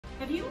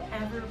Have you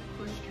ever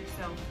pushed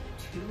yourself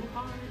too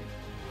hard?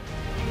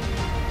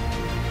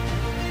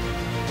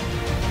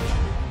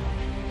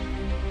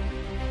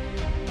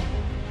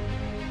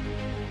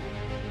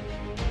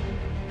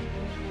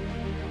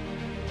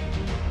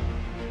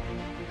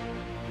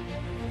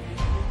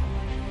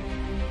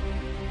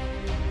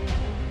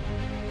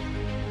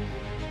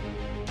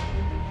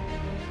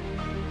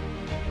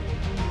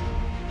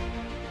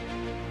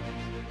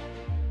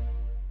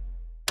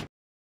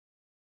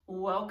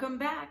 Welcome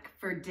back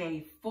for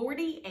day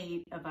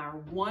 48 of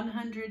our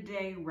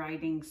 100-day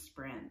writing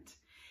sprint.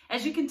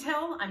 As you can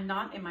tell, I'm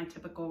not in my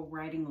typical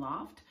writing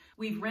loft.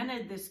 We've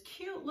rented this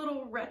cute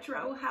little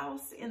retro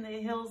house in the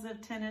hills of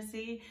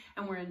Tennessee,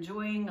 and we're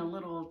enjoying a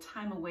little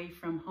time away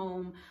from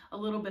home, a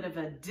little bit of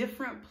a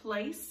different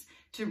place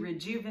to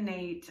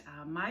rejuvenate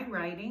my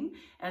writing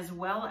as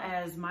well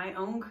as my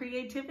own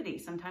creativity.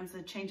 Sometimes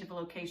the change of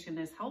location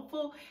is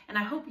helpful, and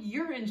I hope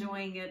you're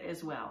enjoying it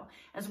as well.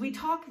 As we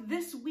talk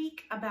this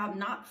week about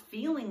not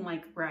feeling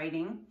like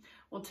writing,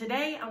 well,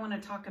 today I want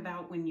to talk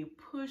about when you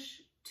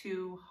push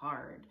too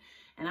hard.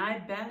 And I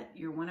bet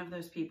you're one of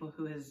those people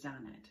who has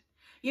done it.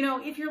 You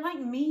know, if you're like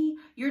me,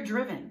 you're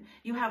driven.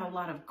 You have a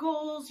lot of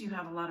goals. You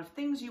have a lot of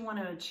things you want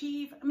to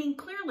achieve. I mean,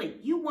 clearly,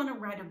 you want to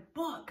write a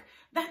book.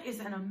 That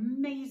is an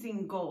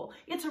amazing goal.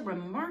 It's a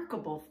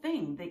remarkable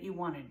thing that you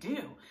want to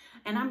do.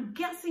 And I'm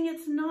guessing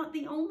it's not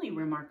the only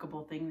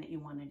remarkable thing that you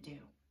want to do.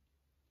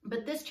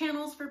 But this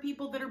channel is for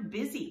people that are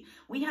busy.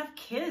 We have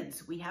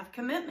kids, we have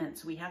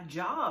commitments, we have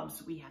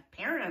jobs, we have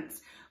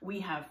parents,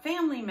 we have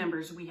family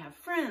members, we have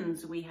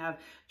friends, we have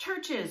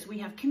churches, we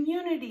have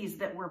communities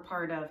that we're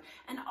part of.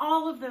 And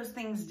all of those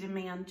things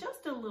demand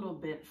just a little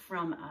bit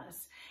from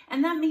us.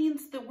 And that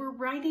means that we're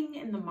writing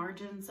in the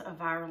margins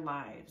of our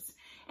lives.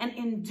 And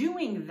in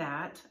doing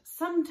that,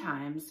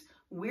 sometimes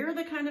we're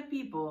the kind of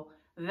people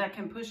that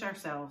can push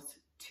ourselves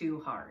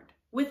too hard.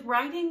 With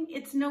writing,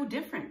 it's no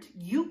different.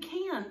 You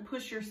can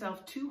push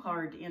yourself too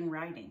hard in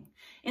writing.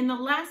 In the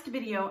last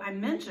video, I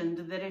mentioned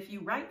that if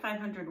you write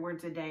 500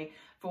 words a day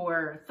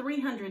for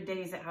 300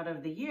 days out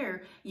of the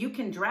year, you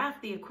can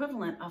draft the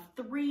equivalent of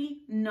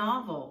 3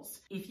 novels.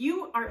 If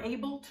you are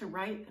able to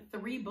write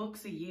 3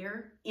 books a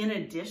year, in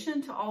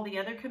addition to all the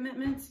other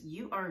commitments,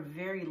 you are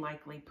very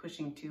likely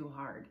pushing too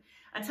hard.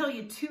 I tell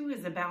you, 2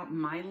 is about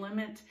my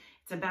limit.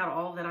 It's about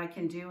all that I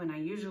can do, and I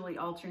usually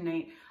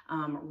alternate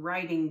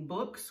writing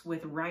books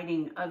with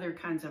writing other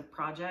kinds of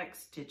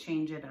projects to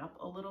change it up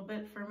a little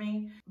bit for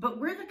me. But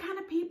we're the kind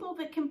of people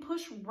that can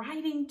push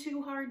writing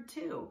too hard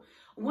too.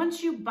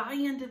 Once you buy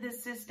into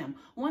this system,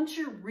 once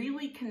you're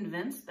really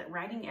convinced that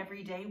writing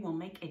every day will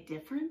make a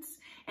difference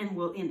and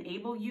will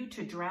enable you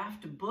to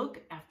draft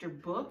book after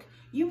book,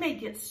 you may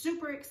get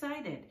super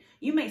excited.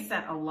 You may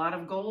set a lot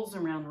of goals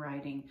around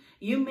writing.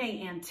 You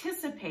may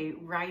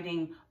anticipate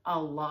writing a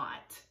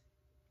lot.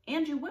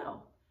 And you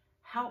will.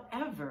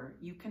 However,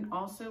 you can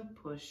also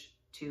push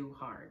too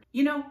hard.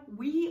 You know,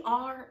 we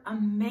are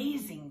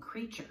amazing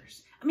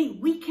creatures. I mean,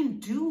 we can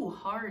do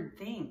hard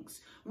things.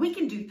 We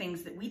can do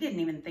things that we didn't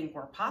even think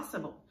were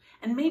possible.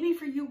 And maybe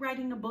for you,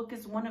 writing a book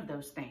is one of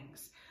those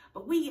things.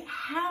 But we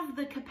have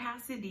the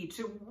capacity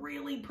to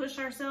really push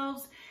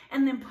ourselves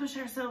and then push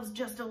ourselves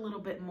just a little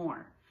bit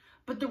more.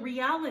 But the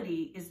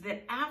reality is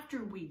that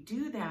after we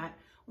do that,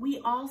 we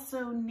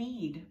also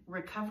need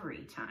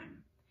recovery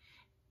time.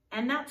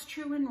 And that's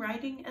true in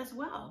writing as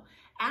well.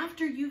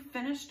 After you've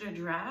finished a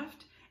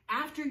draft,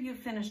 after you've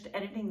finished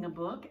editing a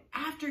book,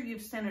 after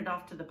you've sent it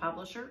off to the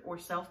publisher or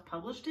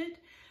self-published it,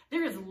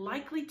 there is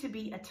likely to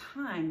be a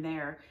time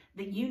there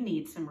that you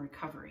need some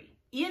recovery.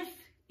 If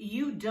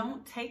you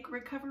don't take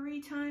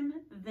recovery time,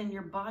 then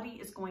your body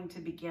is going to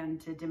begin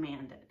to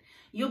demand it.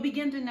 You'll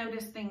begin to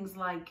notice things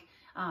like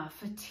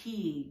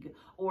fatigue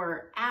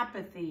or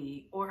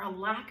apathy or a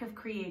lack of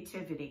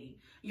creativity.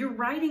 Your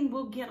writing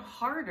will get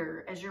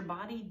harder as your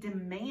body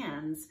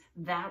demands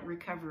that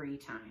recovery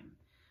time.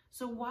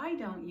 So why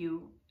don't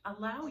you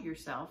allow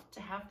yourself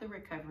to have the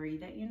recovery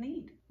that you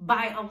need?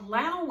 By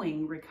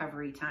allowing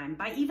recovery time,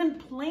 by even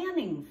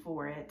planning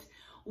for it,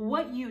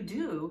 what you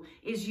do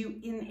is you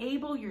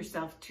enable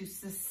yourself to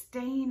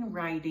sustain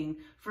writing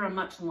for a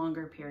much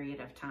longer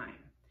period of time.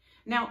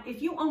 Now,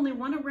 if you only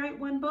want to write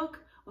one book,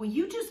 well,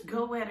 you just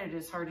go at it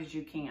as hard as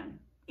you can.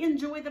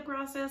 Enjoy the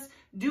process,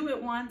 do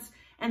it once,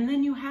 and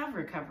then you have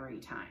recovery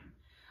time.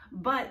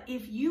 But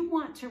if you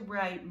want to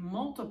write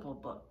multiple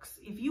books,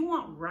 if you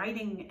want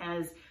writing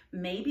as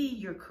maybe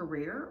your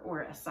career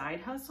or a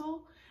side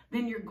hustle,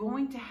 then you're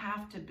going to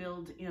have to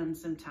build in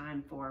some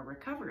time for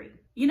recovery.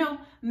 You know,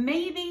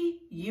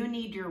 maybe you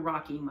need your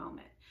Rocky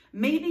moment.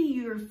 Maybe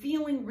you're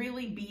feeling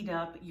really beat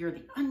up, you're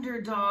the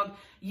underdog,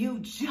 you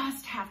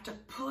just have to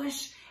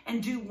push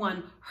and do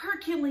one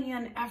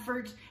Herculean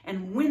effort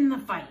and win the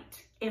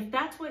fight. If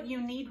that's what you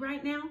need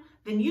right now,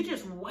 then you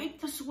just wipe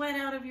the sweat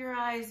out of your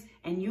eyes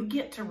and you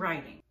get to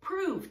writing.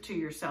 Prove to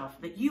yourself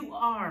that you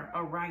are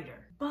a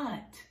writer.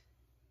 But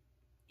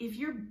if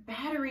your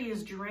battery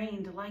is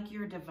drained like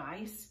your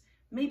device,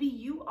 maybe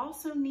you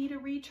also need a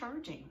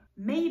recharging.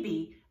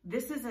 Maybe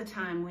this is a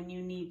time when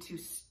you need to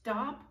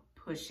stop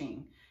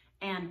pushing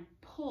and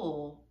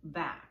pull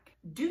back.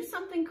 Do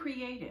something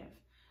creative.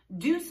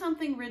 Do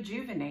something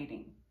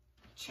rejuvenating.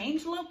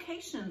 Change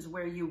locations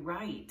where you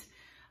write.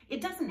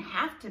 It doesn't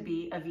have to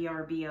be a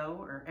VRBO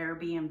or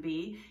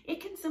Airbnb.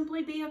 It can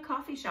simply be a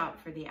coffee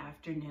shop for the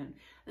afternoon.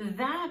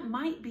 That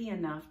might be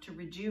enough to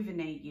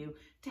rejuvenate you,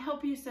 to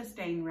help you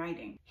sustain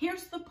writing.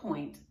 Here's the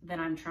point that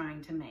I'm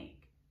trying to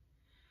make.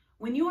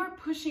 When you are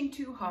pushing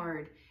too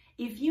hard,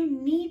 if you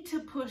need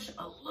to push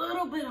a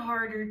little bit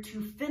harder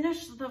to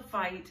finish the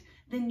fight,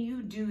 then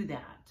you do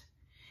that.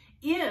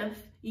 If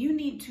you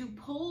need to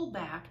pull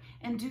back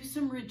and do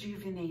some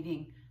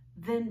rejuvenating,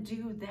 then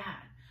do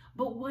that.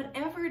 But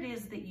whatever it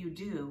is that you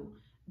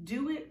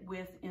do it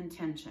with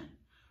intention.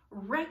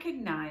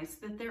 Recognize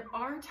that there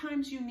are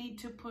times you need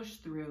to push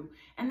through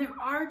and there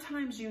are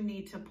times you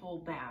need to pull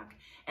back,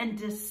 and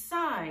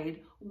decide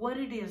what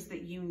it is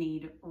that you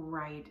need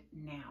right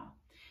now.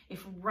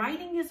 If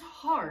writing is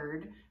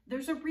hard,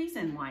 there's a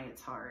reason why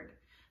it's hard.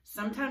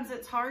 Sometimes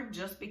it's hard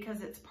just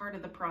because it's part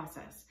of the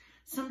process.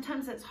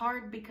 Sometimes it's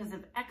hard because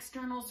of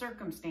external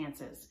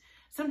circumstances.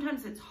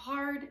 Sometimes it's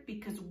hard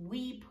because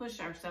we push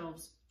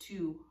ourselves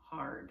too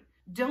hard.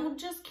 Don't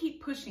just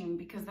keep pushing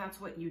because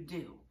that's what you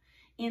do.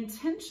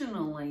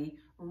 Intentionally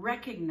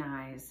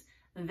recognize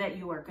that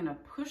you are going to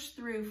push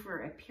through for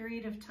a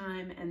period of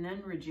time and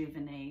then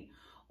rejuvenate,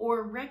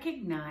 or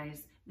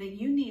recognize that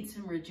you need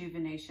some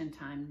rejuvenation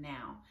time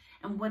now.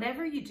 And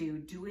whatever you do,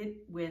 do it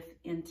with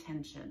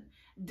intention.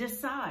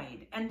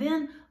 Decide, and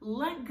then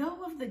let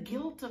go of the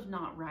guilt of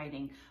not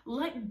writing.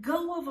 Let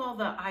go of all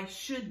the I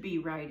should be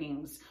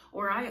writings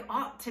or I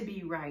ought to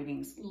be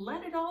writings.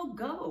 Let it all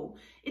go.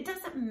 It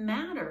doesn't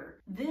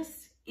matter.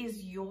 This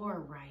is your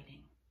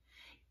writing.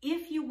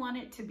 If you want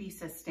it to be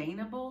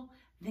sustainable,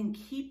 then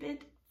keep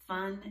it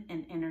fun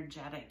and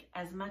energetic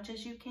as much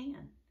as you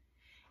can.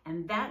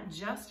 And that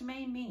just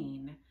may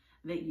mean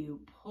that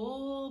you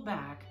pull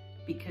back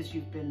because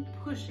you've been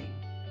pushing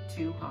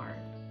too hard.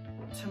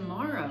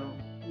 Tomorrow,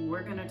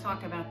 we're going to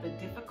talk about the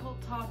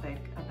difficult topic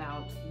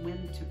about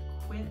when to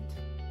quit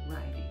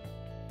writing.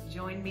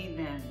 Join me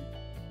then.